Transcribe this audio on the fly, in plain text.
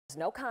There's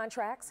no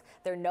contracts,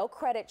 there are no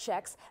credit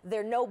checks,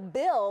 there are no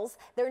bills,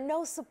 there are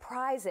no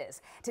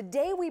surprises.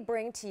 Today we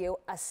bring to you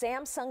a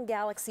Samsung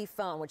Galaxy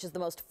phone, which is the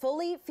most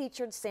fully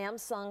featured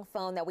Samsung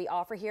phone that we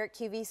offer here at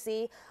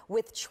QVC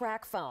with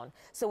Tracfone.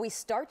 So we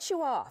start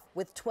you off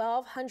with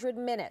 1,200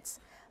 minutes,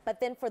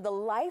 but then for the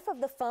life of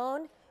the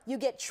phone, you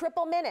get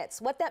triple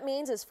minutes. What that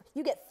means is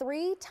you get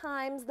 3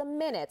 times the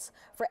minutes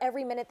for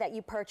every minute that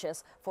you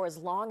purchase for as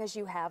long as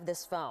you have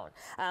this phone.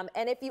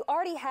 And if you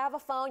already have a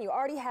phone, you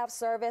already have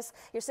service,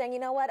 you're saying, you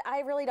know what, I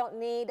really don't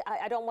need,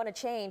 I don't want to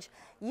change,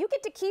 you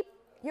get to keep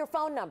your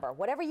phone number,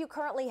 whatever you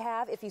currently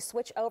have, if you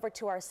switch over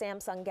to our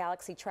Samsung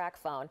Galaxy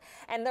Tracfone.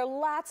 And there are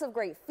lots of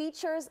great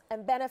features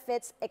and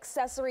benefits,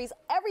 accessories,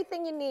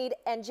 everything you need.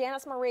 And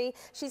Janice Marie,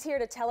 she's here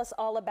to tell us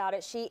all about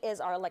it. She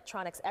is our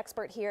electronics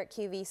expert here at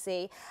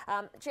QVC.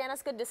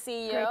 Janice, good to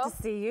see you. Great to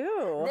see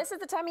you. This is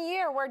the time of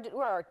year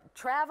we're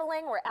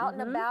traveling, we're out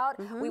and about.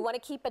 We want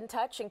to keep in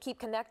touch and keep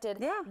connected.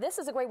 Yeah. This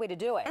is a great way to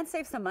do it. And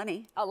save some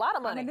money. A lot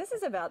of money. I mean, this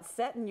is about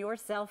setting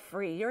yourself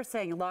free. You're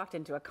saying locked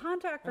into a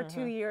contract for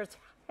 2 years,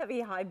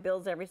 heavy high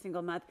bills every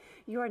single month.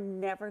 You are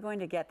never going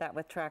to get that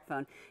with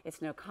Tracfone. It's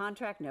no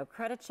contract, no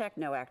credit check,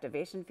 no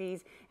activation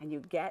fees, and you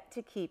get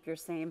to keep your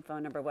same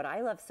phone number. What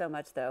I love so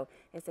much, though,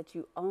 is that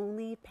you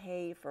only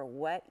pay for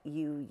what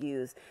you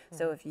use.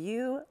 So if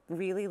you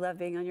really love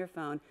being on your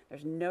phone,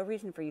 there's no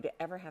reason for you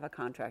to ever have a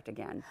contract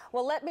again.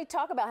 Well, let me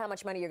talk about how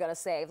much money you're going to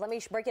save. Let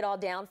me break it all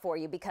down for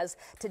you, because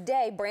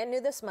today, brand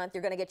new this month,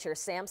 you're going to get your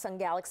Samsung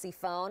Galaxy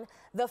phone.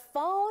 The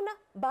phone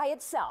by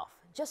itself,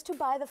 just to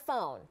buy the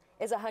phone,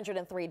 is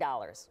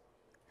 $103.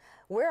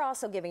 We're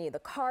also giving you the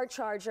car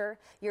charger.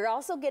 You're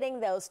also getting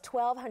those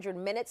 1,200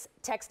 minutes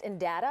text and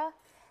data.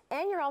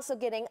 And you're also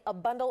getting a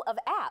bundle of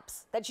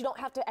apps that you don't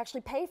have to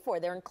actually pay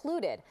for. They're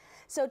included.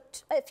 So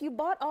if you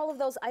bought all of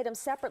those items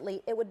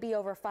separately, it would be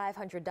over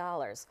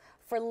 $500.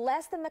 For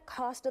less than the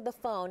cost of the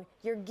phone,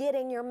 you're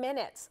getting your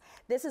minutes.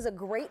 This is a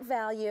great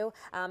value.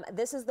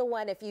 This is the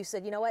one, if you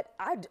said, you know what,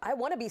 I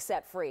want to be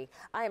set free.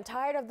 I am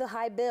tired of the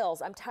high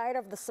bills. I'm tired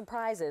of the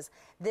surprises.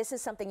 This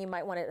is something you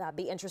might want to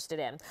be interested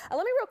in.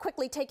 Let me real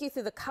quickly take you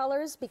through the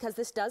colors, because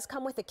this does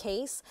come with a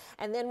case,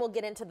 and then we'll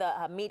get into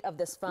the meat of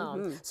this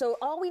phone. So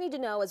all we need to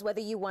know is whether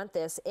you want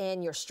this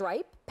in your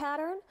stripe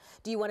pattern.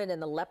 Do you want it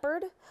in the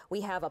leopard? We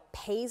have a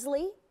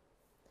paisley.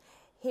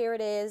 Here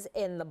it is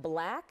in the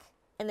black.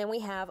 And then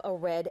we have a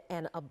red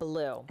and a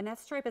blue. And that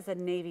stripe is a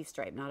navy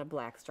stripe, not a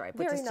black stripe,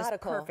 Very which is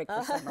nautical. just perfect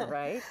for summer,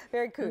 right?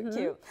 Very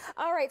cute.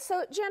 All right,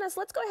 so Janice,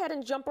 let's go ahead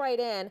and jump right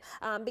in,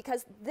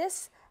 because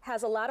this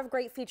has a lot of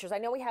great features. I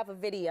know we have a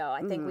video,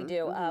 I think we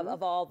do,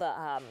 of all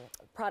the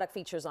product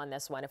features on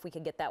this one, if we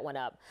could get that one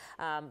up.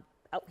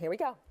 Oh, here we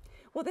go.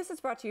 Well, this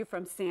is brought to you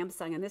from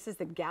Samsung, and this is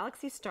the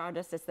Galaxy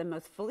Stardust. It's the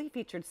most fully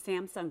featured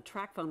Samsung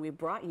Tracfone we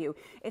brought you.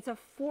 It's a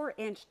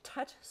 4-inch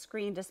touch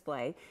screen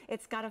display.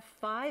 It's got a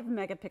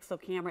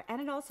 5-megapixel camera,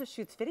 and it also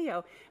shoots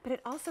video, but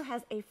it also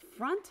has a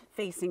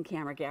front-facing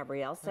camera,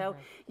 Gabrielle. So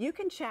you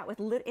can chat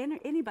with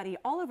anybody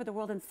all over the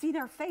world and see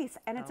their face,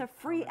 and it's a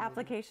free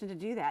application to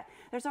do that.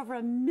 There's over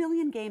 1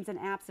 million games and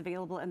apps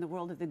available in the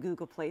world of the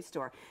Google Play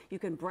Store. You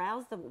can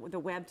browse the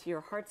web to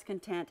your heart's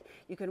content.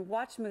 You can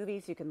watch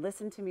movies. You can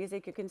listen to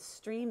music. You can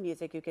stream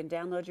music. You can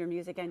download your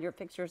music and your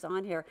pictures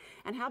on here.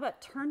 And how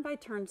about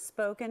turn-by-turn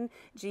spoken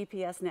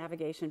GPS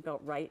navigation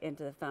built right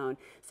into the phone?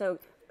 So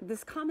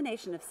this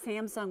combination of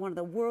Samsung, one of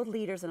the world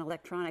leaders in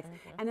electronics,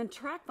 and then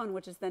Tracfone,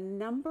 which is the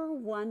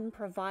 #1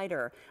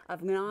 provider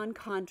of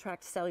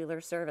non-contract cellular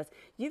service.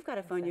 You've got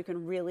a phone you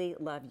can really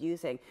love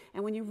using.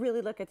 And when you really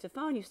look at the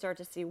phone, you start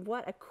to see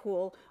what a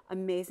cool,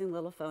 amazing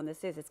little phone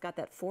this is. It's got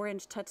that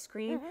 4-inch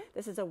touchscreen.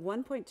 This is a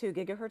 1.2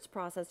 gigahertz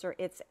processor.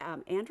 It's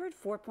Android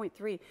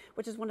 4.3,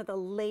 which is one of the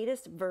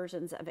latest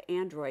versions of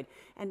Android.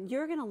 And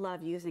you're going to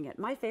love using it.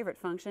 My favorite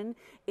function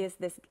is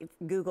this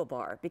Google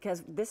bar,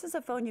 because this is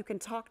a phone you can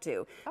talk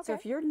to. So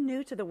if you're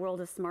new to the world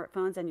of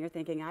smartphones and you're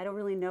thinking, I don't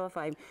really know if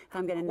I'm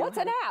going to know What's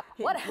an app?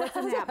 What's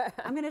an app?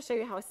 I'm going to show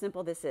you how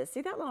simple this is. See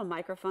that little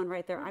microphone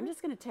right there? I'm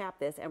just going to tap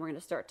this, and we're going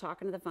to start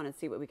talking to the phone and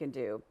see what we can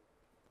do.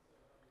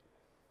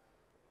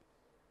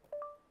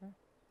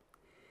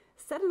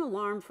 Set an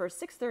alarm for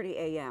 6:30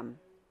 a.m.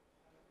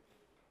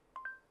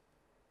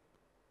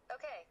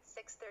 Okay,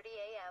 6:30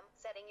 a.m.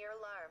 Setting your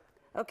alarm.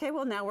 Okay,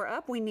 well, now we're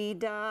up. We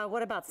need,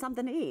 what about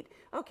something to eat?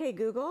 Okay,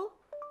 Google,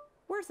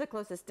 where's the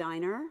closest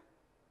diner?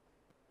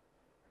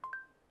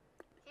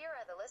 Here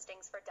are the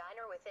listings for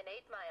diner within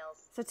 8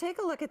 miles. So take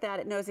a look at that.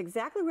 It knows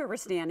exactly where we're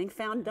standing,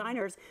 found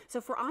diners. So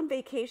if we're on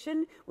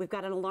vacation, we've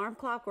got an alarm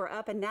clock, we're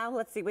up, and now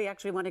let's see, we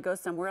actually want to go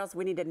somewhere else.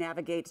 We need to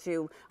navigate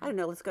to, I don't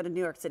know, let's go to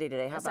New York City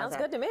today. How about that? Sounds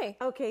good to me.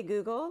 Okay,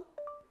 Google,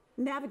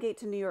 navigate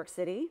to New York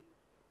City.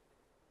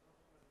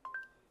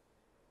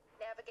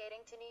 Navigating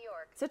to New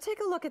York. So take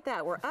a look at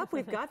that. We're up,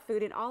 we've got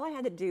food, and all I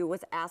had to do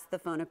was ask the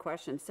phone a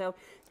question. So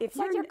if It's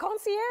like your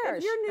concierge.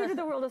 If you're new to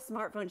the world of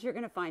smartphones, you're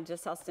going to find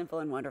just how simple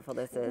and wonderful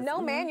this is.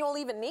 No manual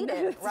even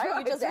needed, right?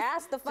 You just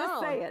ask the phone.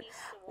 Just say it.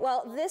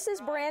 Well, this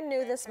is brand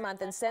new this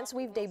month, and since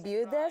we've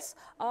debuted this,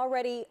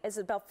 already is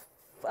about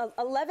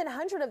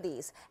 1,100 of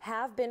these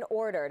have been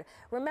ordered.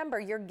 Remember,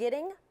 you're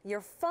getting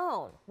your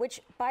phone,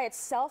 which by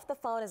itself, the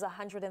phone is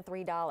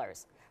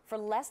 $103. For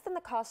less than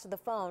the cost of the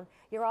phone,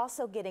 you're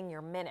also getting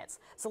your minutes.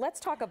 So let's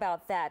talk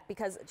about that,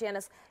 because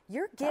Janice,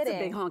 you're getting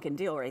that's a big honking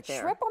deal right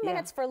there. Triple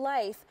minutes for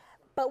life.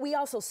 But we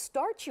also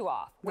start you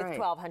off with Right.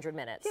 1,200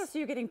 minutes. Yeah, so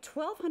you're getting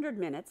 1,200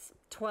 minutes,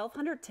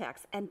 1,200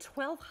 texts, and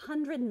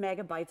 1,200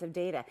 megabytes of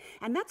data.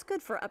 And that's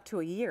good for up to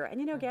a year. And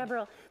you know,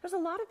 Gabrielle, there's a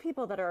lot of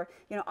people that are,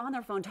 on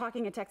their phone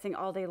talking and texting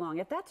all day long.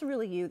 If that's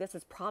really you, this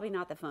is probably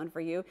not the phone for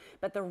you.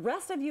 But the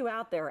rest of you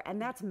out there, and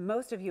that's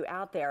most of you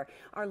out there,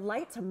 are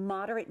light to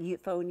moderate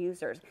phone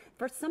users.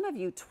 For some of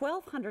you,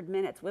 1,200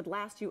 minutes would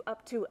last you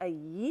up to a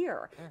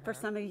year. For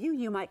some of you,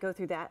 you might go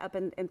through that up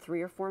in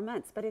 3 or 4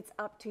 months. But it's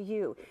up to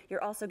you.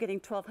 You're also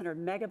getting 1,200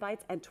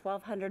 megabytes and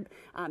 1,200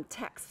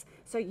 texts.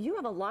 So you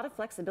have a lot of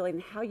flexibility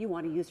in how you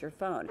want to use your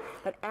phone.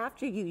 But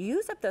after you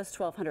use up those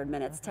 1,200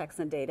 minutes, text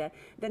and data,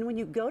 then when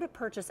you go to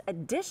purchase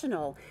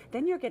additional,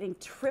 then you're getting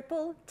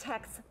triple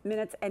text,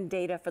 minutes, and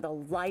data for the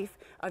life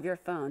of your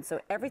phone. So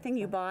everything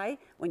you buy,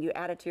 when you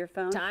add it to your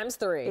phone,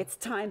 ×3. It's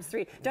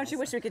 ×3. Don't you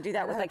wish we could do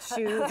that with like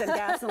shoes and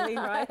gasoline,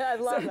 right? I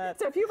love that.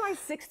 So if you buy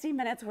 60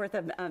 minutes worth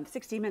of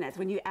 60 minutes,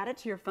 when you add it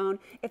to your phone,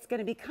 it's going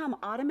to become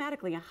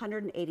automatically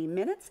 180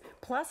 minutes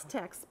plus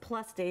text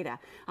plus data.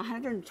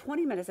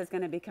 120 minutes is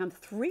going to become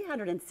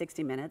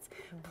 360 minutes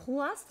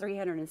plus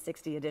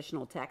 360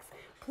 additional texts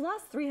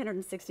plus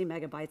 360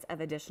 megabytes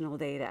of additional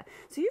data.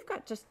 So you've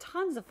got just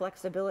tons of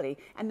flexibility,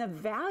 and the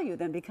value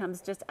then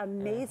becomes just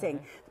amazing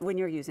when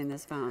you're using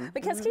this phone.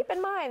 Because keep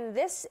in mind,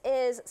 this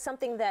is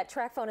something that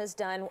Tracfone has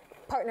done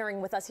partnering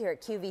with us here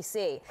at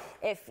QVC.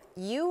 If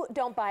you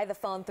don't buy the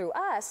phone through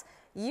us,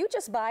 you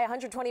just buy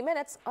 120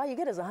 minutes, all you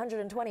get is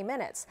 120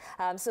 minutes.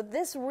 So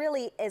this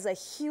really is a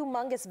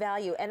humongous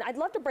value. And I'd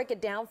love to break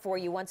it down for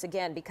you once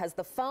again, because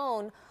the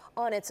phone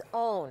on its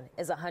own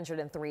is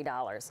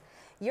 $103.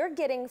 You're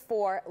getting,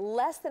 for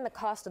less than the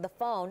cost of the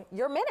phone,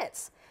 your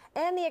minutes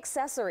and the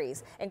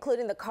accessories,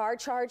 including the car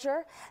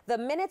charger, the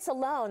minutes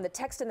alone, the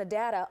text and the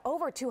data,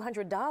 over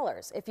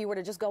 $200 if you were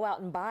to just go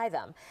out and buy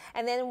them.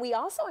 And then we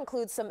also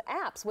include some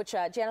apps, which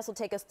Janice will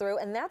take us through,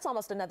 and that's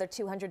almost another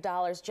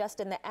 $200 just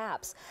in the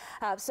apps.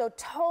 So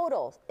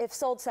total, if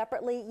sold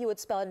separately, you would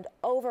spend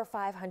over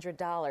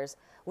 $500.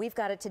 We've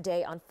got it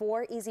today on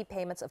 4 easy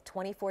payments of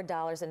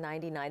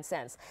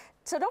 $24.99.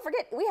 So don't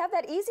forget, we have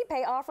that Easy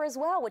Pay offer as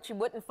well, which you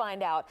wouldn't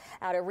find out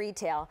at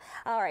retail.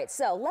 All right,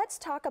 so let's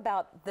talk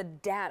about the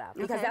data,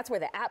 because that's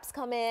where the apps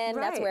come in.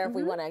 Right. That's where if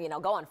we want to,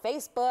 go on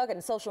Facebook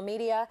and social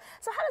media.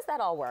 So how does that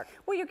all work?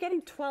 Well, you're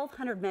getting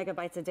 1,200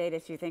 megabytes of data,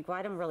 so you think, well,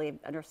 I don't really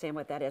understand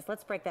what that is.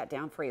 Let's break that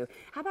down for you.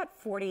 How about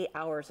 40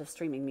 hours of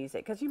streaming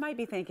music? Because you might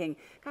be thinking,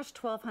 gosh,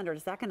 1,200,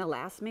 is that going to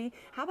last me?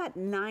 How about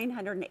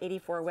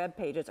 984 web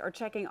pages, or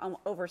checking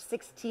over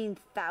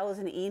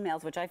 16,000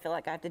 emails, which I feel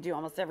like I have to do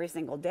almost every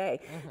single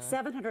day,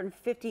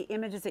 750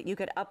 images that you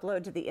could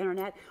upload to the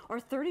internet, or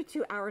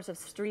 32 hours of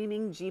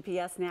streaming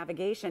GPS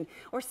navigation,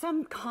 or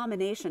some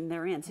combination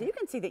therein. So you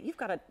can see that you've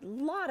got a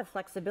lot of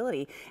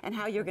flexibility in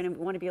how you're going to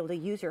want to be able to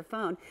use your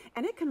phone,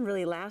 and it can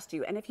really last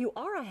you. And if you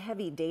are a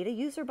heavy data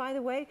user, by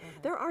the way,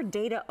 there are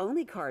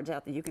data-only cards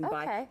out that you can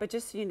buy, but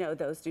just so you know,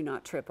 those do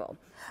not triple.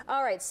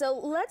 All right, so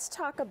let's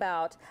talk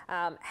about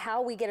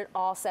how we get it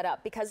all set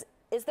up, because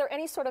is there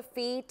any sort of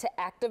fee to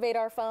activate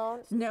our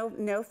phones?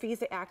 No fees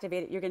to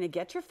activate it. You're going to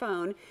get your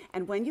phone,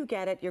 and when you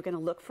get it, you're going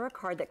to look for a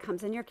card that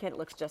comes in your kit. It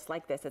looks just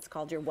like this. It's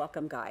called your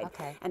welcome guide.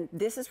 Okay. And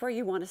this is where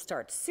you want to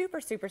start.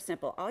 Super, super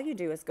simple. All you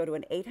do is go to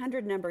an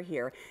 800 number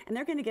here, and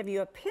they're going to give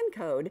you a PIN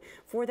code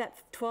for that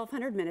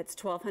 1,200 minutes,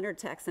 1,200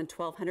 texts, and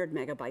 1,200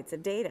 megabytes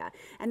of data.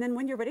 And then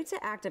when you're ready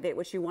to activate,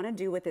 which you want to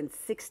do within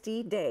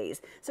 60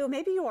 days. So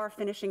maybe you are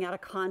finishing out a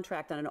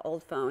contract on an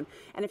old phone,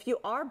 and if you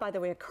are, by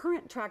the way, a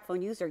current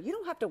Tracfone user, you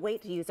don't have to wait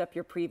to use up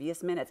your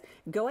previous minutes.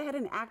 Go ahead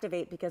and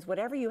activate, because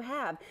whatever you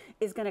have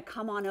is going to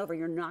come on over.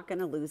 You're not going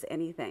to lose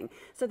anything.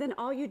 So then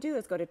all you do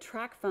is go to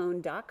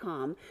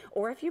tracfone.com,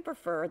 or if you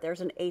prefer, there's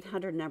an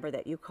 800 number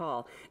that you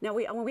call. Now,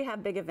 when we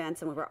have big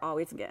events, and we're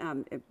always,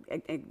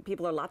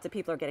 lots of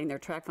people are getting their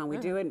Tracfone, we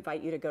do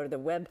invite you to go to the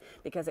web,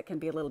 because it can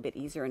be a little bit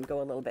easier and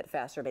go a little bit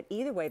faster. But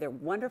either way, they're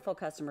wonderful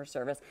customer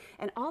service.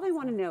 And all they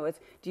want to know is,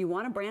 do you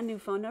want a brand new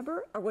phone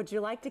number, or would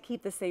you like to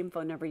keep the same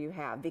phone number you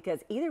have? Because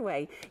either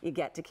way, you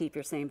get to keep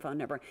your same phone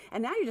number.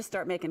 And now you just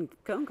start making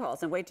phone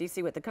calls and wait till you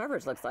see what the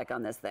coverage looks like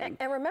on this thing.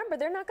 And remember,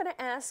 they're not going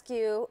to ask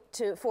you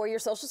for your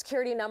Social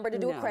Security number to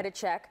do a credit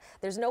check.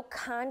 There's no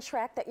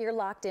contract that you're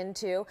locked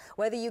into,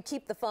 whether you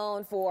keep the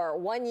phone for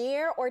 1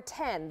 year or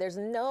 10. There's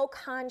no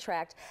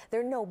contract.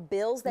 There are no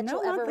bills that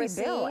you'll ever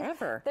receive. No monthly bill,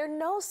 ever. There are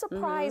no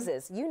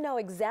surprises. You know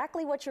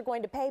exactly what you're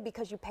going to pay,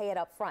 because you pay it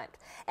up front.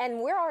 And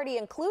we're already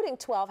including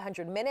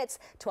 1,200 minutes,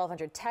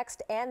 1,200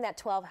 text, and that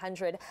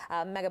 1,200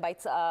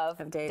 megabytes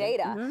of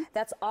data.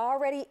 That's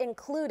already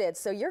included,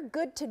 so you're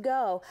good to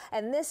go.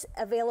 And this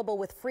available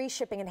with free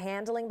shipping and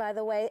handling, by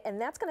the way,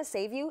 and that's going to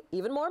save you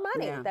even more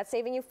money. Yeah. That's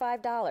saving you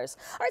 $5. All right,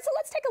 so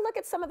let's take a look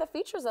at some of the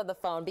features of the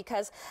phone,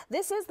 because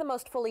this is the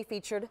most fully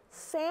featured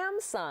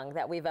Samsung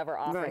that we've ever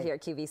offered here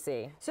at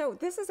QVC. So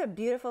this is a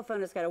beautiful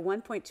phone. It's got a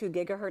 1.2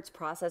 gigahertz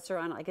processor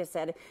on it, like I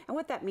said. And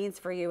what that means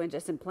for you, and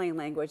just in plain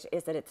language,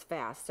 is that it's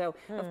fast. So,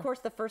 of course,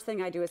 the first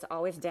thing I do is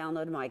always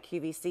download my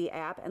QVC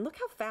app, and look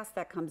how fast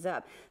that comes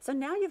up. So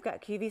now you've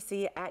got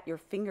QVC at your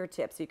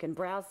fingertips. You can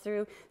browse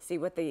through, see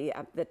what the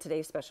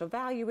today's special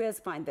value is,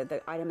 find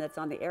the item that's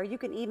on the air. You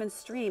can even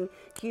stream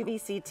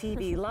QVC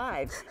TV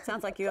live.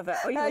 Sounds like you have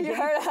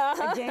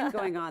a game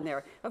going on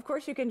there. Of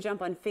course, you can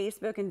jump on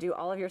Facebook and do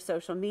all of your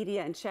social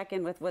media and check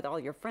in with what all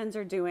your friends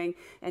are doing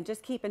and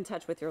just keep in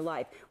touch with your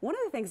life. One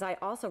of the things I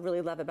also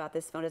really love about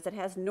this phone is it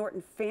has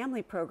Norton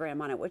Family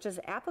Program on it, which is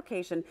an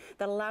application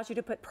that allows you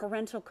to put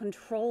parental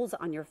controls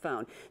on your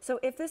phone. So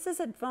if this is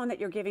a phone that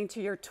you're giving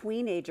to your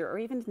teenager or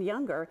even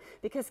younger,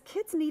 because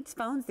kids need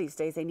phones these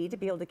days, they need to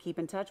be able to keep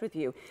in touch with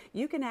you.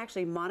 You can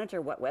actually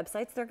monitor what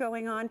websites they're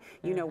going on.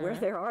 You know where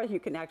they are. You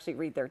can actually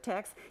read their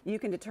texts. You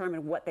can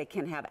determine what they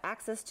can have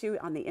access to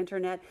on the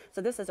internet.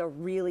 So this is a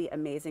really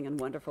amazing and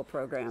wonderful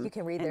program. You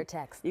can read their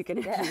text. You can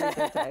read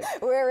their text.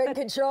 We're in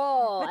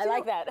control. I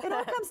like that. It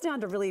all comes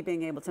down to really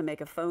being able to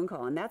make a phone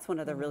call, and that's one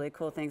of the really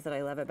cool things that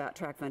I love about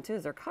Tracfone too,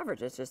 is their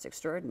coverage is just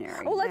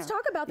extraordinary. Well, let's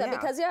talk about that,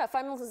 because if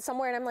I'm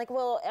somewhere and I'm like,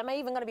 well, am I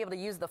even going to be able to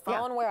use the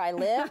phone where I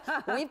live?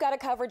 We've got a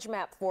coverage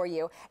map for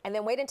you, and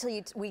then wait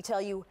until we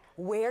tell you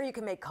where you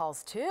can make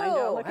calls to. I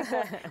know. Look at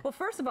that. Well,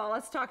 first of all,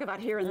 let's talk about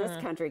here in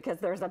this country, because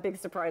there's a big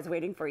surprise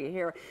waiting for you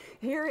here.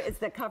 Here is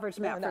the coverage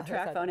map for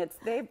Tracfone.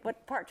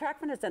 What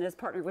Tracfone has done is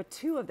partnered with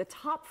 2 of the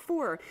top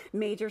 4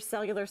 major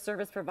cellular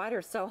service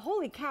providers. So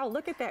holy cow,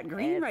 look at that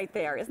green right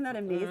there. Isn't that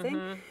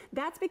amazing?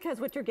 That's because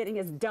what you're getting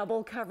is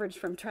double coverage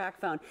from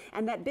Tracfone.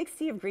 And that big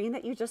sea of green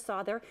that you just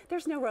saw there,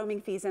 there's no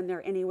roaming fees in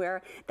there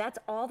anywhere. That's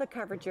all the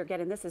coverage you're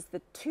getting. This is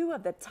the 2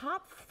 of the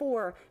top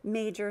 4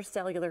 major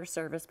cellular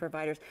service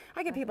providers.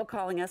 I get people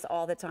calling us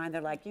all the time.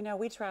 They're like, you know,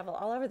 we travel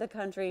all over the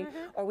country,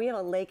 or we have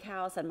a lake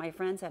house, and my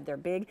friends have their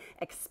big,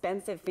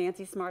 expensive,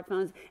 fancy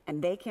smartphones,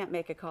 and they can't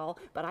make a call,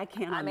 but I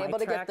can on my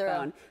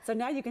Tracfone. So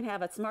now you can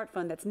have a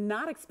smartphone that's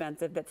not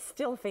expensive, that's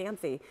still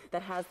fancy,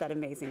 that has that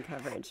amazing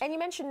coverage. And you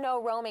mentioned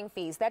no roaming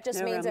fees. That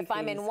just means if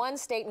I'm in one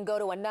state and go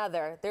to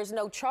another, there's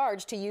no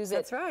charge to use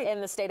it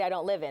in the state I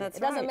don't live in. It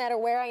doesn't matter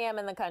where I am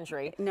in the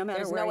country. No matter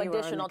there's where no you are in the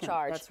additional country.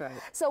 charge. That's right.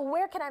 So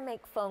where can I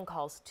make phone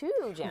calls to,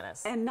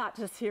 Janice? And not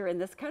just here in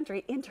this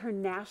country,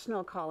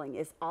 international calling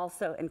is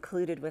also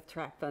included with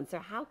Tracfone. So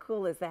how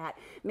cool is that?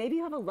 Maybe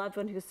you have a loved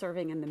one who's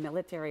serving in the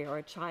military, or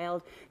a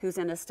child who's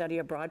in a study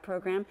abroad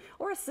program,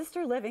 or a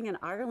sister living in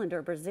Ireland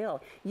or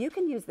Brazil. You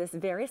can use this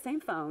very same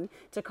phone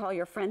to call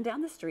your friend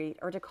down the street,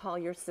 or to call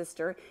your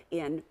sister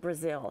in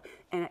Brazil.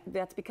 And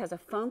that's because a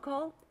phone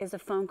call is a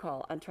phone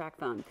call on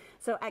Tracfone.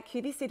 So at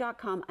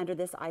QVC.com, under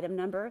this item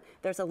number,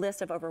 there's a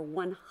list of over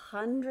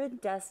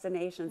 100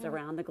 destinations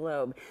around the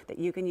globe that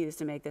you can use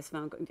to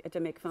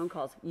make phone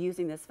calls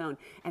using this phone,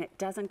 and it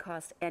doesn't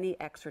cost any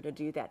extra to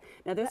do that.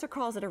 Now, those are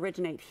calls that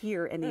originate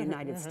here in the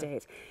United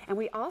States. And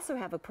we also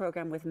have a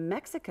program with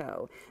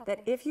Mexico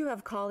that if you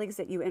have colleagues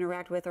that you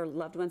interact with, or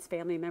loved ones,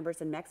 family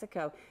members in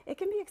Mexico, it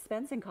can be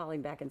expensive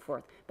calling back and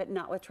forth, but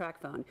not with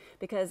Tracfone,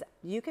 because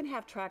you can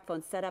have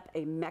Tracfone set up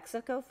a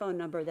Mexico phone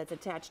number that's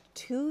attached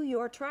to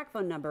your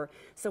Tracfone number.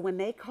 So when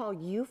they call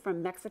you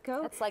from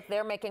Mexico, it's like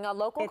they're making a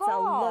local call.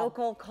 It's a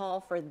local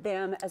call for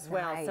them as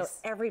well. So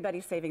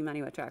everybody's saving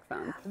money with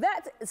Tracfone.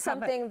 That's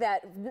something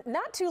that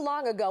not too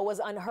long ago was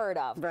unheard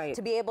of. Right.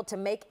 To be able to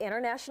make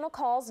international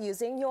calls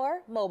using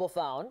your mobile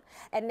phone,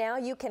 and now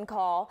you can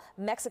call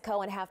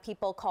Mexico and have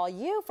people call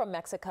you from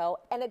Mexico,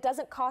 and it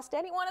doesn't cost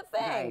anyone a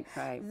thing.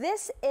 Right.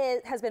 This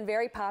has been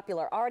very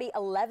popular. Already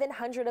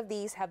 1,100 of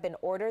these have been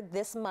ordered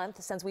this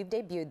month since we've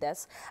debuted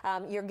this.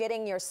 You're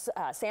getting your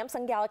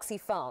Samsung Galaxy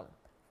phone.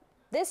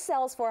 This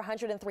sells for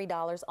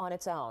 $103 on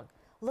its own.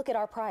 Look at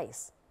our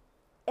price.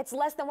 It's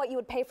less than what you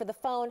would pay for the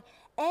phone,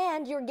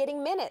 and you're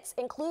getting minutes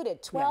included,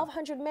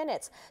 1,200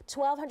 minutes,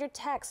 1,200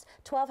 texts,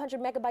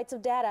 1,200 megabytes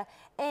of data,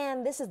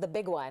 and this is the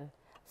big one.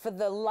 For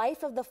the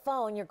life of the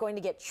phone, you're going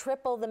to get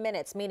triple the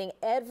minutes, meaning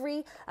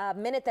every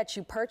minute that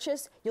you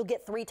purchase, you'll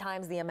get 3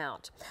 times the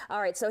amount.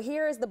 All right, so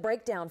here is the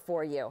breakdown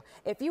for you.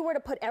 If you were to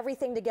put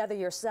everything together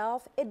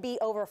yourself, it'd be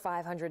over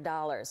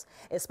 $500.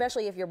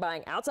 Especially if you're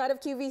buying outside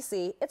of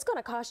QVC, it's going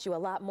to cost you a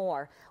lot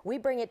more. We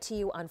bring it to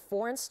you on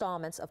 4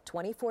 installments of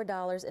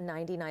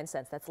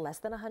 $24.99. That's less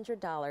than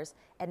 $100,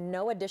 and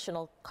no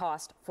additional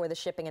cost for the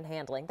shipping and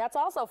handling. That's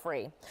also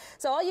free.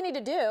 So all you need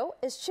to do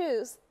is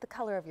choose the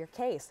color of your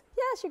case.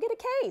 Yes, you get a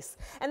case.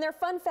 And they're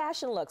fun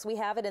fashion looks. We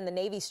have it in the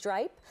navy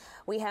stripe.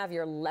 We have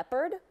your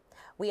leopard.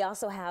 We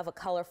also have a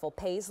colorful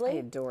paisley. I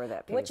adore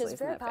that paisley. Which is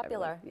very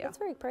popular. Yeah. It's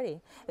very pretty.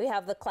 We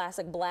have the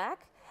classic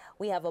black.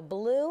 We have a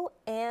blue,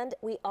 and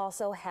we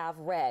also have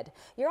red.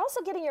 You're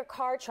also getting your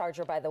car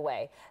charger, by the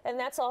way, and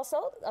that's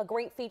also a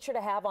great feature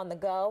to have on the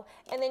go.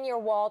 And then your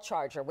wall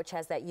charger, which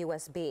has that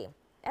USB.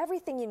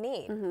 everything you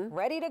need,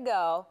 ready to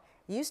go.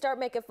 You start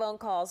making phone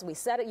calls.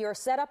 You're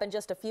set up in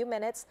just a few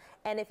minutes.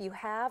 And if you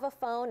have a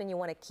phone and you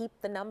want to keep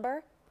the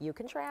number, you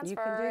can transfer. You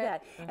can do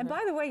that. And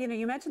by the way,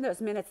 you mentioned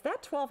those minutes.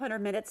 That 1,200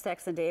 minutes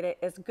text and data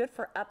is good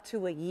for up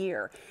to a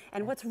year.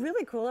 And what's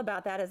really cool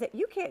about that is that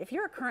you can't, if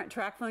you're a current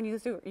Tracfone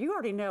user, you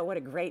already know what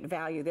a great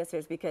value this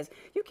is, because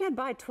you can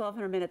buy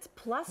 1,200 minutes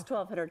plus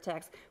 1,200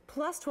 texts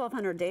plus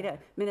 1,200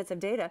 minutes of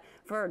data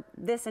for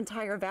this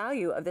entire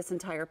value of this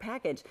entire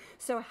package.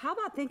 So how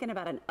about thinking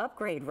about an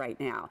upgrade right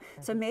now?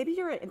 So maybe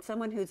you're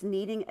someone who's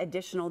needing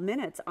additional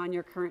minutes on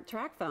your current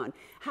Tracfone.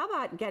 How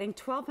about getting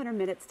 1,200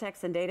 minutes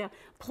text and data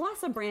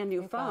plus a brand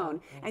new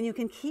phone, and you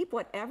can keep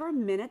whatever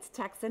minutes,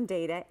 text, and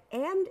data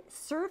and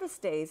service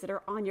days that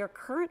are on your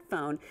current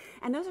phone,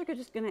 and those are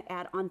just going to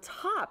add on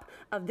top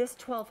of this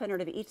 1,200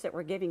 of each that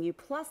we're giving you,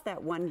 plus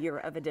that 1 year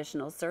of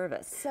additional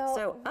service.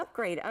 So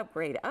upgrade,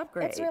 upgrade,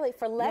 upgrade. It's really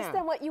for less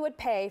than what you would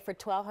pay for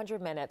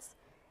 1,200 minutes.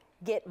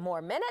 Get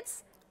more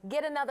minutes.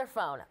 Get another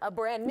phone, a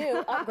brand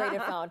new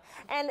upgraded phone.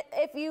 And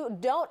if you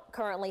don't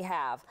currently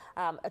have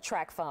a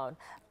Tracfone,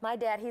 my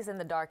dad, he's in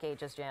the dark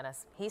ages,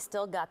 Janice. He's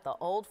still got the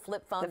old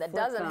flip phone that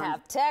doesn't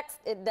have text,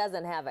 it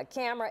doesn't have a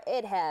camera,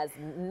 it has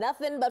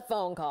nothing but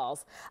phone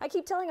calls. I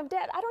keep telling him,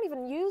 Dad, I don't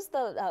even use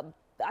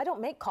I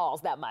don't make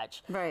calls that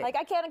much. Right. Like,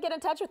 I can't get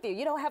in touch with you.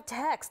 You don't have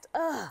text.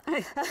 Ugh.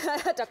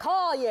 To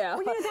call you.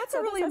 Well, that's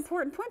a really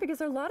important point, because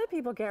there are a lot of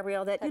people,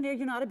 Gabrielle, that, you're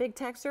not a big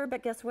texter,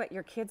 but guess what?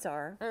 Your kids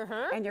are,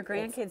 and your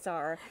grandkids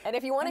are. And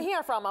if you want to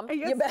hear from them,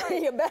 you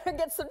better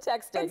get some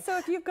texting. And so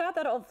if you've got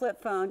that old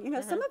flip phone,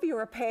 some of you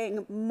are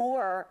paying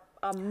more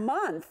a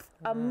month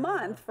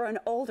for an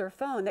older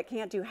phone that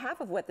can't do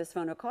half of what this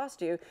phone will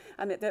cost you,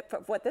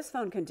 what this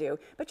phone can do,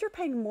 but you're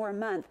paying more a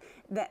month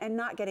and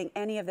not getting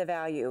any of the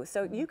value.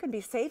 So you can be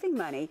saving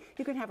money,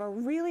 you can have a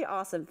really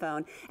awesome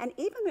phone, and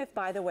even if,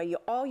 by the way,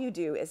 all you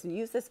do is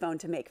use this phone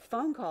to make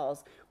phone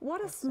calls,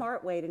 what a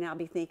smart way to now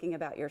be thinking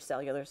about your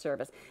cellular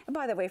service. And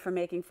by the way, for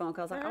making phone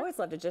calls, I always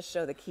love to just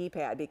show the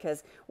keypad,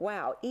 because,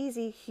 wow,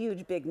 easy,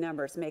 huge, big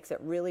numbers makes it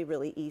really,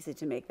 really easy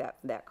to make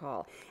that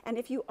call. And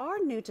if you are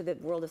new to the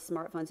world of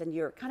smartphones and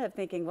you're kind of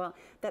thinking, well,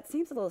 that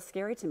seems a little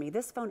scary to me,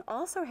 this phone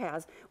also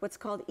has what's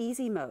called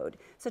easy mode.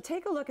 So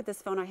take a look at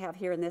this phone I have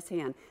here in this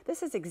hand.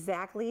 This is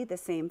exactly the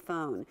same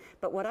phone,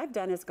 but what I've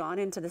done is gone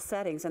into the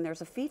settings, and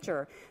there's a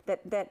feature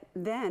that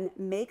then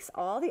makes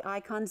all the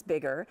icons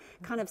bigger,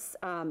 kind of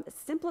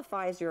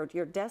simplifies your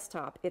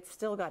desktop. It's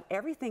still got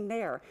everything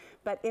there,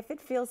 but if it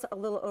feels a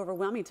little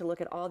overwhelming to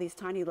look at all these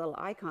tiny little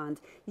icons,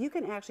 you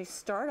can actually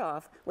start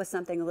off with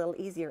something a little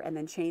easier and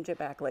then change it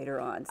back later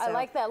on. So, I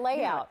like that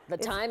layout. The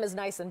time is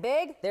nice and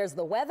big. There's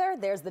the weather,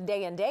 there's the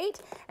day and date,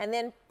 and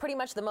then pretty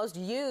much the most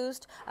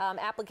used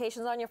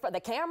applications on your phone: the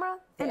camera,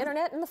 the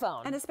internet, and the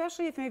phone. And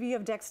especially if maybe you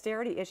have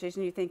dexterity issues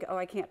and you think, oh,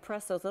 I can't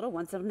press those little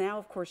ones. So now,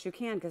 of course, you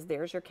can, because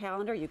there's your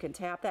calendar. You can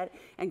tap that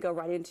and go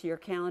right into your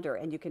calendar,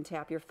 and you can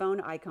tap your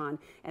phone icon,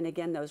 and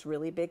again, those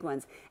really big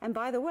ones. And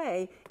by the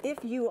way,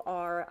 if you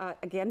are,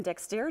 again,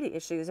 dexterity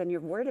issues and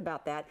you're worried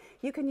about that,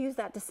 you can use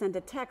that to send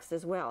a text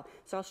as well.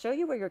 So I'll show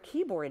you where your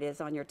keyboard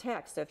is on your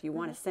text. So if you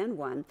want to send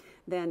one,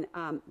 then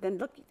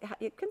look,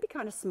 it can be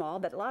kind of small,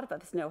 but a lot of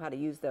us know how to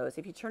use those.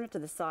 If you turn it to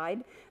the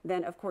side,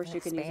 then of course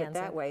you can use it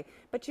that way.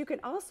 But you can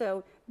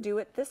also do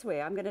it this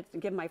way. I'm going to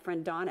give my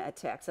friend Donna a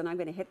text, and I'm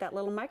going to hit that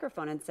little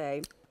microphone and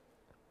say,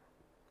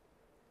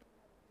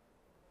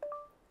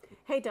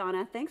 hey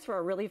Donna, thanks for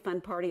a really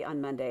fun party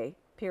on Monday,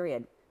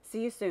 period.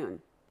 See you soon.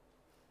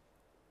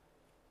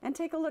 And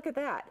take a look at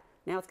that.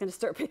 Now it's going to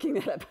start picking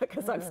that up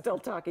because I'm still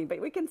talking, but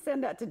we can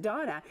send that to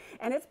Donna,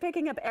 and it's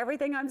picking up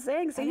everything I'm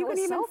saying. So you can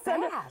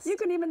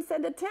even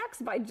send a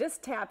text by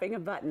just tapping a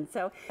button.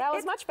 So that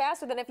was much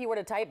faster than if you were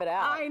to type it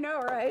out. I know,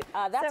 right?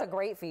 That's a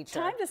great feature.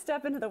 Time to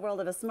step into the world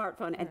of a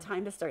smartphone, and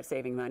time to start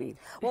saving money.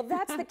 Well,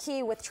 that's the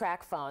key with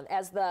Tracfone.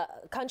 As the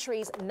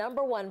country's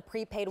 #1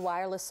 prepaid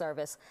wireless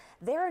service,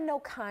 there are no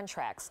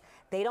contracts.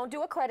 They don't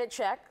do a credit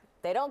check.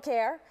 They don't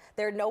care.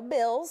 There are no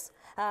bills,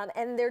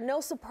 and there are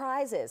no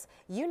surprises.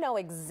 You know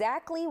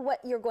exactly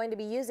what you're going to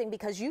be using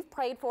because you've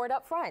prayed for it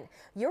up front.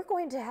 You're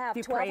going to have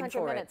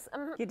 1,200 minutes.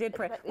 You did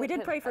pray. We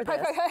did pray for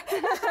this.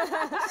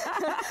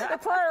 The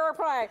prayer or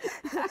pray.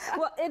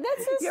 Well,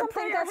 this is your something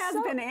prayer that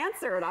has been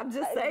answered. I'm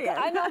just saying.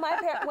 I know my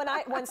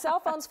parents, when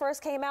cell phones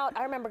first came out,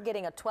 I remember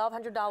getting a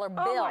 $1,200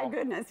 bill. Oh my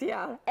goodness,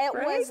 yeah. It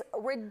was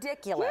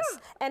ridiculous,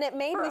 and it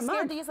made me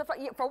scared to use the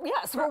phone.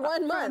 For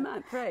 1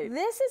 month. Right.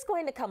 This is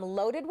going to come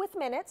loaded with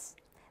minutes.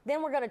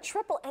 Then we're going to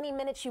triple any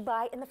minutes you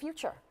buy in the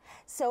future.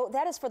 So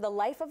that is for the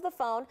life of the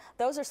phone.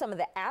 Those are some of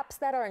the apps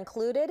that are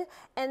included.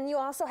 And you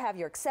also have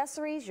your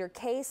accessories, your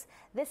case.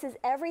 This is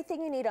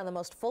everything you need on the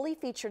most fully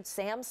featured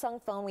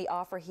Samsung phone we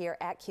offer here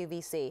at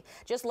QVC.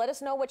 Just let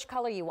us know which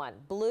color you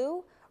want: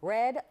 blue,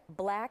 red,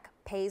 black,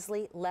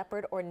 paisley,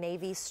 leopard, or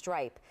navy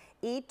stripe.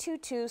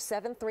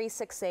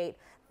 E227368.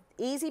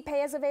 Easy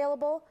Pay is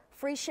available.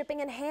 Free shipping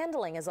and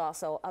handling is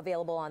also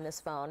available on this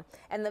phone.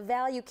 And the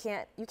value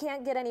you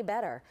can't get any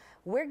better.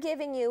 We're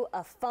giving you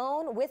a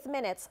phone with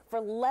minutes for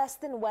less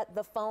than what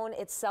the phone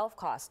itself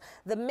costs.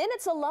 The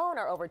minutes alone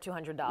are over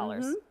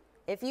 $200.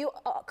 If you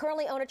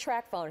currently own a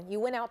Tracfone, you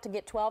went out to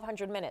get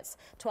 1,200 minutes,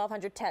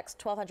 1,200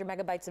 texts, 1,200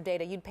 megabytes of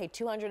data, you'd pay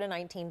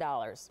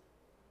 $219.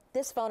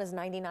 This phone is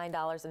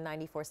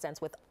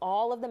 $99.94 with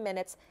all of the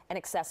minutes and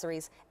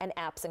accessories and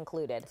apps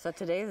included. So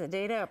today's the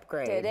data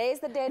upgrade.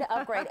 Today's the data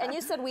upgrade. And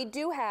you said we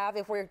do have,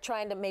 if we're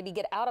trying to maybe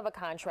get out of a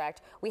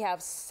contract, we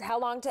have how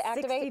long to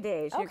activate? 60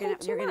 days. Okay,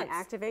 You're going to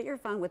activate your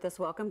phone with this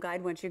welcome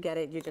guide. Once you get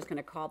it, you're just going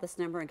to call this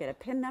number and get a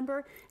PIN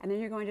number, and then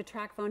you're going to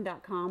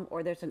tracfone.com,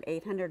 or there's an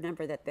 800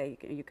 number that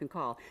you can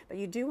call. But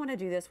you do want to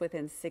do this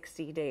within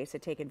 60 days to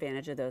take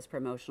advantage of those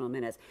promotional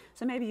minutes.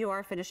 So maybe you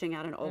are finishing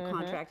out an old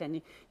contract and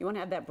you want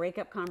to have that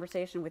breakup conversation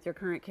with your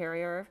current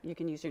carrier. You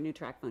can use your new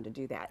Tracfone to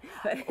do that.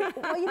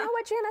 Well, you know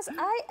what, Janice?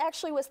 I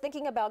actually was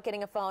thinking about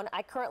getting a phone.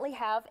 I currently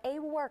have a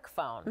work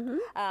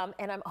phone,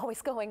 and I'm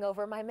always going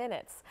over my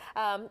minutes,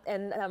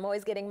 and I'm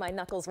always getting my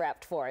knuckles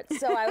wrapped for it.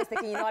 So I was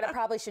thinking, you know what, I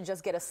probably should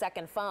just get a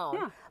second phone.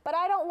 Yeah. But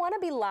I don't want to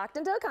be locked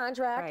into a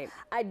contract. Right.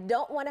 I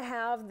don't want to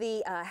have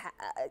the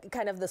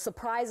kind of the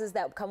surprises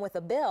that come with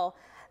a bill.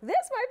 This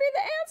might be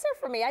the answer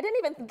for me. I didn't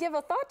even give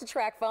a thought to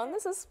Tracfone.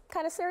 This is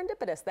kind of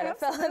serendipitous that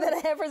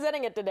that I'm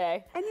presenting it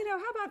today. And you know,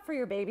 how about for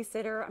your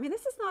babysitter? I mean,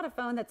 this is not a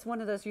phone that's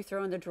one of those you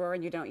throw in the drawer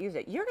and you don't use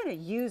it. You're going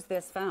to use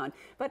this phone.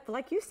 But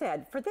like you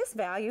said, for this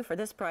value, for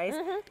this price,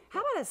 how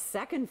about a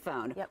second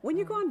phone? Yep. When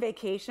you go on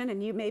vacation and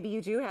maybe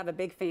you do have a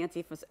big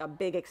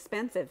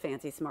expensive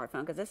fancy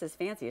smartphone, because this is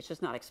fancy, it's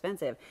just not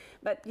expensive,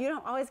 but you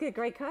don't always get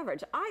great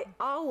coverage. I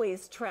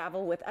always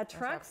travel with a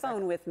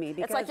Tracfone with me.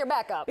 Because, it's like your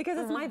backup. Because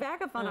it's my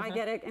backup phone. I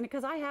get it. And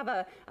because I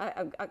have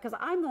because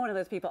I'm one of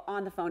those people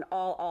on the phone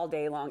all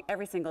day long,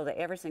 every single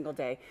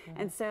day.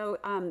 And so,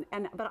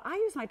 but I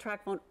use my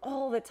Tracfone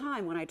all the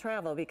time when I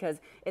travel, because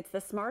it's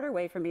the smarter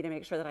way for me to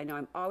make sure that I know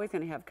I'm always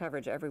going to have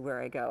coverage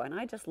everywhere I go. And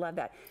I just love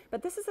that.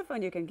 But this is a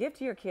phone you can give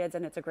to your kids,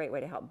 and it's a great way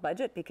to help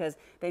budget, because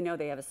they know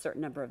they have a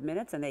certain number of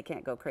minutes and they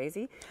can't go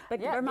crazy.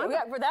 But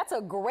that's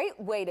a great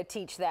way to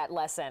teach that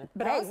lesson.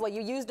 But hey, well,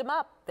 you used them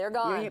up. They're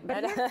gone.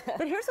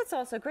 But here's what's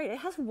also great. It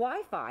has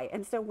Wi-Fi.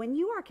 And so when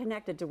you are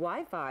connected to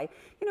Wi-Fi,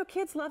 you know,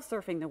 kids love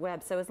surfing the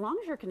web. So as long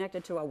as you're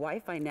connected to a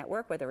Wi-Fi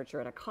network, whether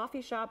you're at a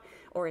coffee shop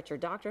or at your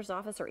doctor's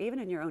office or even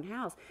in your own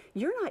house,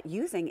 you're not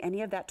using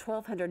any of that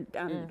 1,200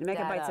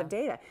 megabytes of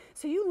data.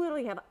 So you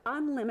literally have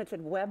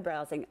unlimited web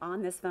browsing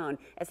on this phone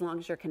as long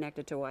as you're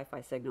connected to a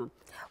Wi-Fi signal.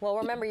 Well,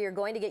 remember, you're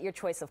going to get your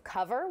choice of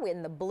cover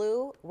in the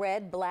blue,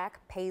 red, black,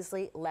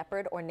 paisley,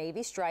 leopard, or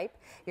navy stripe.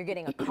 You're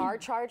getting a car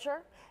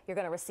charger. You're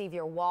going to receive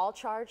your wall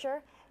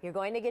charger. You're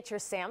going to get your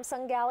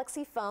Samsung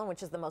Galaxy phone,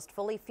 which is the most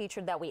fully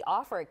featured that we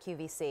offer at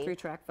QVC. Through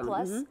Tracfone.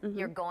 Plus,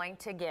 you're going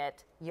to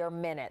get your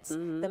minutes.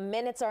 The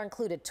minutes are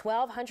included,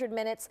 1,200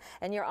 minutes,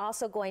 and you're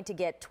also going to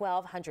get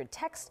 1,200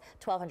 text,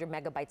 1,200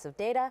 megabytes of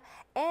data,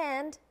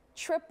 and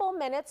triple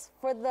minutes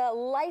for the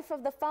life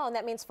of the phone.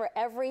 That means for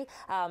every,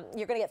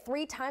 you're going to get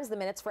 3 times the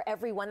minutes for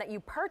every one that you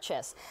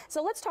purchase.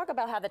 So let's talk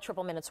about how the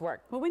triple minutes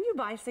work. Well, when you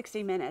buy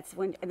 60 minutes,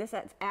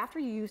 after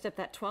you used up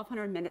that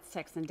 1,200 minutes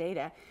text and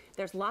data,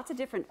 there's lots of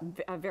different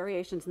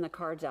variations in the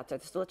cards out there.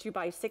 So let's you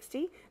buy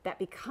 60, that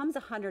becomes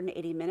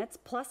 180 minutes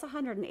plus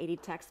 180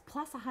 text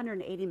plus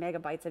 180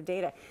 megabytes of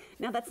data.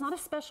 Now, that's not a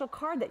special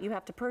card that you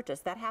have to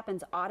purchase. That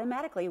happens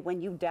automatically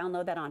when you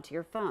download that onto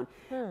your phone.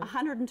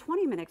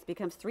 120 minutes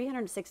becomes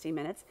 360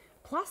 minutes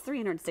plus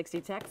 360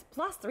 text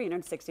plus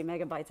 360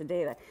 megabytes of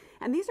data.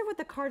 And these are what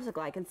the cards look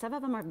like, and some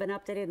of them have been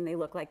updated and they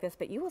look like this,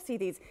 but you will see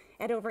these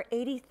at over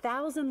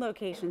 80,000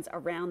 locations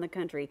around the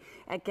country,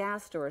 at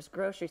gas stores,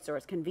 grocery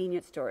stores,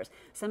 convenience stores.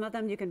 Some of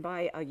them you can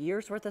buy a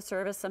year's worth of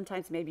service.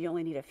 Sometimes maybe you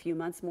only need a few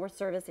months more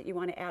service that you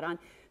want to add on.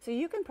 So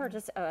you can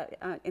purchase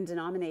in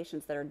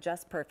denominations that are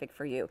just perfect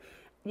for you.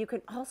 You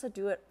can also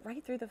do it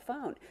right through the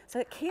phone. So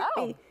it can't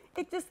be,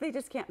 they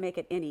just can't make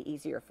it any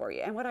easier for you.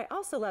 And what I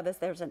also love is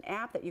there's an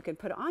app that you can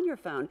put on your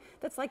phone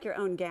that's like your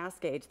own gas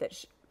gauge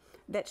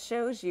that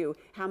shows you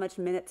how much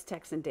minutes,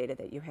 text, and data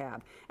that you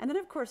have. And then,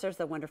 of course, there's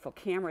the wonderful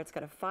camera. It's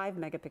got a 5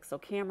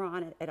 megapixel camera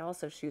on it. It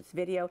also shoots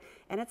video,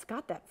 and it's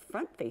got that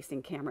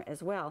front-facing camera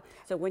as well.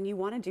 So when you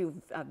want to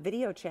do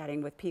video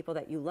chatting with people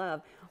that you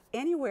love,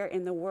 anywhere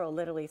in the world,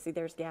 literally, see,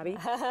 there's Gabby,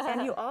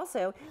 and you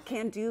also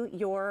can do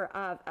your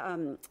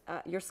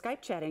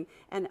Skype chatting,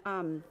 and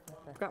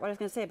I forgot what I was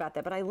going to say about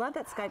that, but I love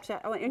that Skype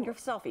chat. Oh, and your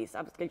selfies,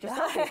 your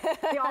selfies,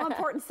 the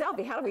all-important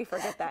selfie. How do we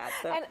forget that?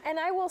 So. And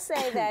I will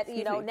say that,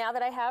 you know, now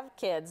that I have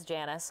kids,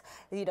 Janice,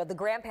 you know, the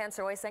grandparents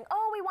are always saying,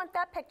 oh, we want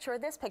that picture,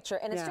 this picture,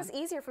 and it's just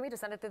easier for me to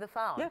send it through the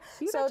phone. Yeah,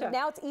 so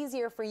now it's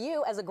easier for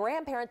you as a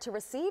grandparent to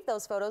receive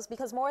those photos,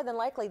 because more than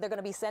likely they're going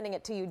to be sending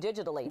it to you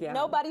digitally. Yeah.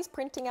 Nobody's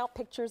printing out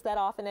pictures that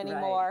often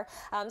anymore.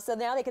 Right. So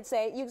now you can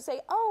say,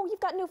 oh, you've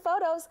got new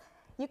photos.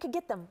 You could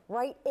get them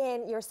right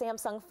in your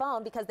Samsung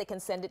phone, because they can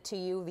send it to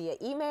you via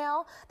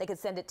email. They can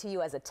send it to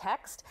you as a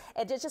text.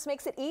 It just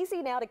makes it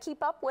easy now to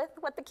keep up with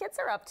what the kids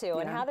are up to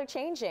and how they're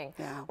changing.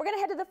 Yeah. We're going to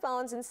head to the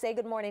phones and say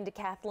good morning to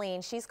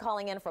Kathleen. She's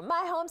calling in from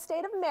my home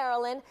state of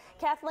Maryland.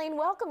 Kathleen,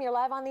 welcome. You're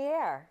live on the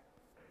air.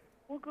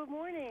 Well, good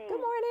morning.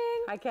 Good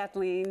morning. Hi,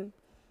 Kathleen.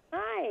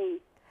 Hi.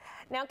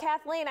 Now,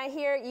 Kathleen, I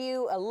hear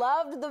you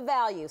loved the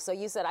value, so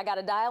you said, I got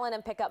to dial in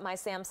and pick up my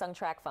Samsung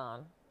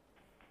Tracfone.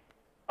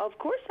 Of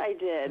course I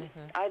did.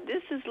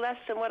 This is less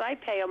than what I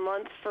pay a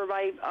month for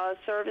my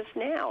service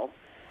now.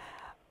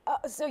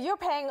 So you're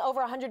paying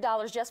over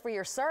 $100 just for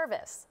your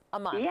service a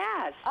month?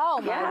 Yes. Oh,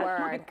 my yes. word.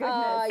 My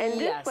goodness.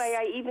 And yes. this way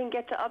I even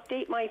get to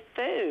update my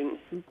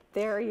phone.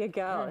 There you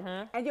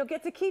go. And you'll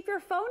get to keep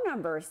your phone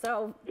number.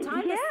 So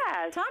time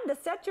to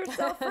set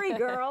yourself free,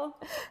 girl.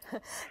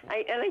 And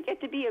I get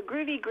to be a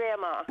groovy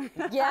grandma.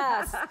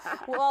 Yes.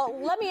 Well,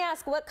 let me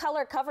ask, what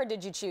color cover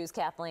did you choose,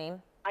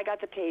 Kathleen? I got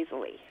the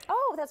paisley.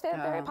 Oh, that's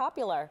very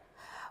popular.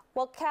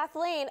 Well,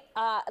 Kathleen,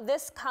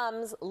 this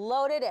comes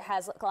loaded. It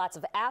has lots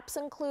of apps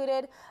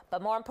included,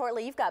 but more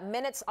importantly, you've got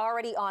minutes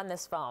already on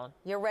this phone.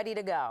 You're ready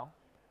to go.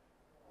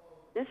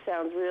 This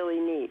sounds really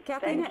neat.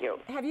 Kathleen, Thank you.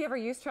 Have you ever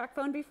used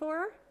Tracfone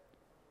before?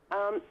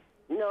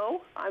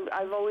 No,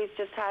 I've always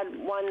just had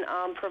one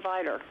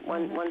provider,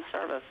 one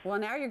service. Well,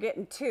 now you're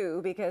getting two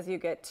because you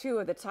get two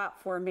of the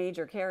top 4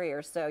 major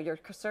carriers. So your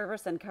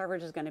service and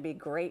coverage is going to be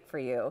great for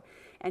you,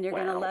 and you're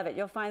going to love it.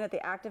 You'll find that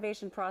the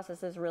activation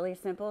process is really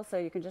simple. So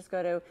you can just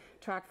go to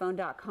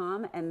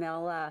Tracfone.com and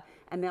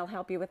they'll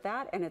help you with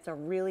that. And it's a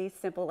really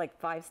simple, like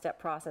 5-step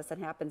process that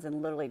happens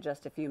in literally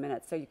just a few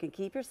minutes. So you can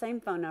keep your same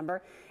phone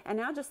number. And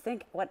now just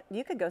think what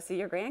you could go see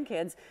your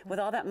grandkids with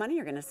all that money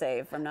you're going to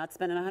save from not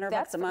spending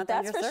 $100 a month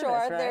on your service. That's for sure.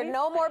 Right? There are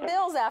no more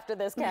bills after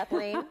this,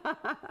 Kathleen.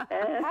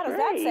 How does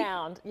that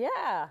sound?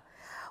 Yeah.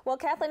 Well,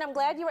 Kathleen, I'm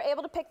glad you were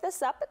able to pick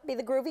this up. Be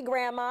the groovy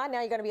grandma. Now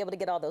you're going to be able to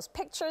get all those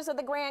pictures of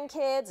the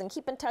grandkids and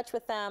keep in touch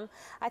with them.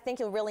 I think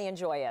you'll really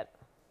enjoy it.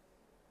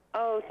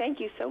 Oh, thank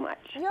you so much.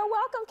 You're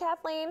welcome,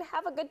 Kathleen.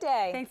 Have a good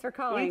day. Thanks for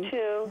calling. You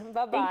too.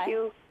 Bye-bye. Thank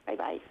you.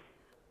 Bye-bye.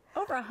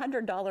 Over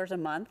 $100 a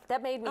month.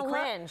 That made me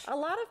cringe. A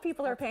lot of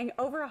people are paying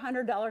over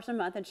 $100 a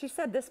month, and she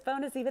said this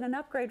phone is even an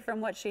upgrade from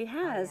what she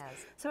has. Oh,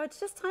 yes. So it's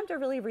just time to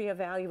really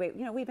reevaluate.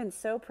 You know, we've been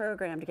so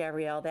programmed,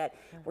 Gabrielle, that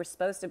we're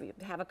supposed to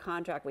have a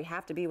contract. We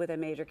have to be with a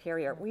major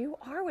carrier. Well, you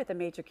are with a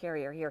major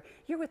carrier here.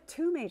 You're with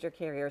 2 major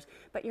carriers,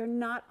 but you're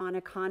not on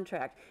a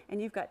contract.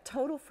 And you've got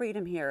total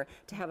freedom here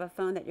to have a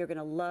phone that you're going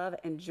to love,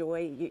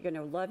 enjoy. You're going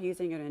to love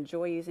using, you're going to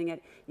enjoy using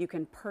it. You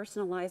can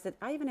personalize it.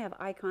 I even have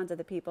icons of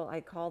the people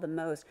I call the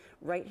most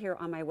right here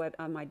on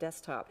my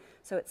desktop.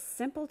 So it's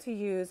simple to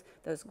use,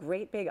 those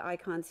great big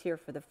icons here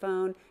for the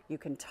phone. You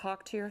can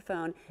talk to your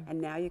phone,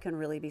 and now you can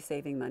really be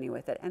saving money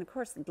with it. And of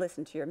course,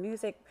 listen to your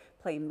music,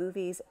 play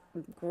movies,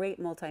 great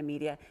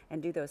multimedia,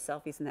 and do those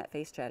selfies and that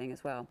face chatting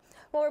as well.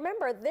 Well,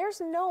 remember, there's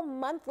no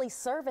monthly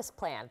service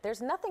plan.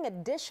 There's nothing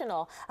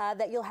additional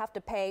that you'll have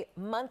to pay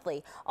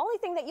monthly. Only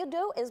thing that you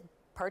do is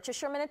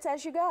purchase your minutes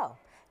as you go.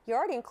 We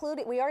already include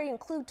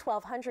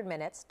 1,200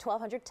 minutes,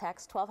 1,200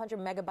 texts, 1,200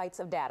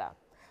 megabytes of data.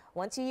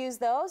 Once you use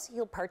those,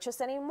 you'll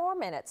purchase any more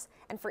minutes.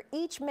 And for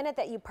each minute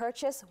that you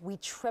purchase, we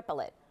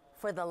triple it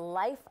for the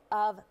life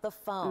of the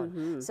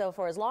phone. So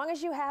for as long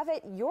as you have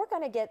it, you're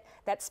going to get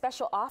that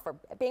special offer.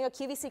 Being a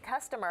QVC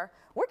customer,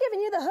 we're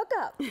giving you the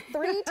hookup,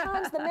 3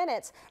 times the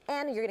minutes,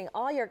 and you're getting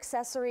all your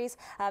accessories,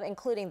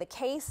 including the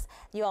case.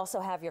 You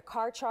also have your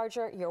car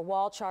charger, your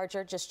wall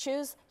charger. Just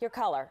choose your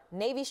color: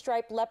 navy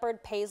stripe,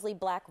 leopard, paisley,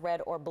 black,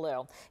 red, or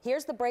blue.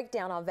 Here's the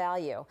breakdown on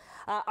value.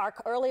 Our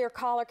earlier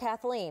caller,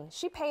 Kathleen,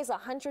 she pays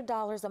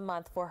 $100 a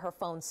month for her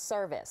phone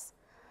service.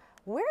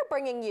 We're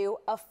bringing you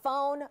a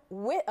phone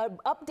with an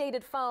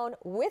updated phone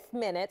with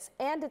minutes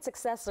and its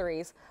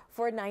accessories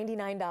for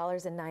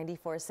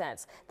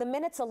 $99.94. The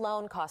minutes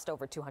alone cost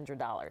over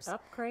 $200.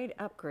 Upgrade.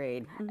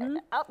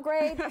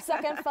 Upgrade,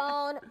 second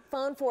phone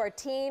for a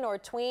teen or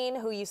tween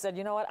who you said,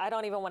 you know what, I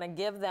don't even want to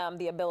give them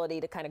the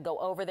ability to kind of go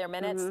over their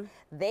minutes.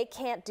 They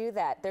can't do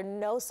that. There are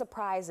no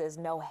surprises,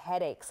 no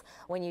headaches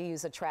when you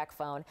use a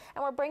Tracfone.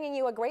 And we're bringing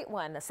you a great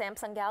one, the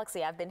Samsung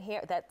Galaxy. I've been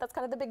here. That's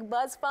kind of the big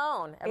buzz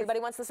phone. Everybody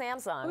wants the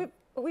Samsung.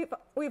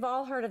 We've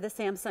all heard of the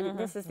Samsung.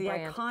 This is the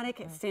brand.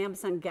 iconic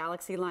Samsung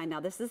Galaxy line. Now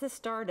this is the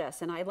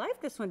Stardust, and I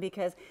like this one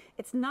because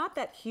it's not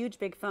that huge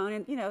big phone,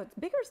 and you know,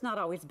 bigger is not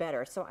always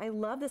better. So I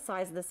love the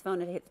size of this phone.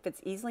 It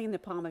fits easily in the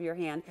palm of your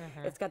hand.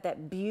 It's got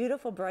that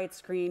beautiful bright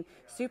screen,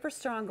 super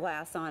strong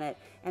glass on it,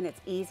 and it's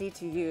easy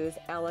to use,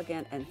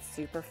 elegant, and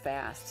super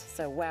fast.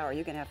 So wow, are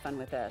you gonna have fun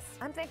with this?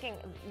 I'm thinking,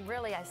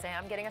 really, I say,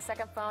 I'm getting a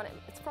second phone.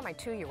 It's for my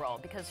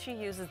 2-year-old because she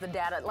uses the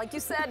data. Like you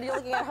said, you're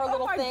looking at her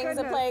little things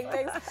and playing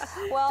things.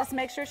 Well, just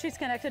make sure she's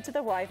connected to the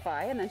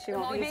Wi-Fi, and then she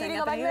won't be using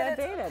up any of that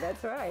data.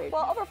 That's right.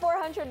 Well, over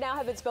 400 now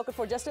have been spoken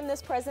for just in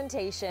this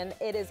presentation.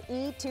 It is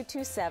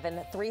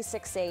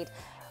E227368.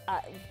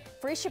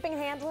 Free shipping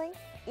and handling,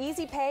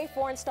 easy pay,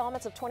 4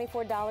 installments of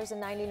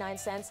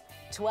 $24.99,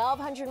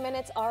 1,200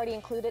 minutes already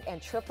included, and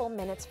triple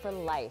minutes for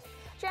life.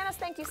 Janice,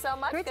 thank you so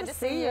much. Great Good to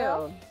see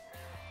you.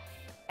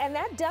 And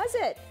that does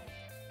it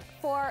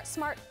for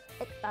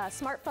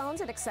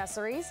smartphones and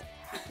accessories.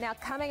 Now,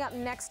 coming up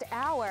next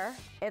hour,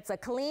 it's a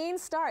clean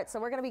start, so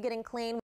we're going to be getting clean.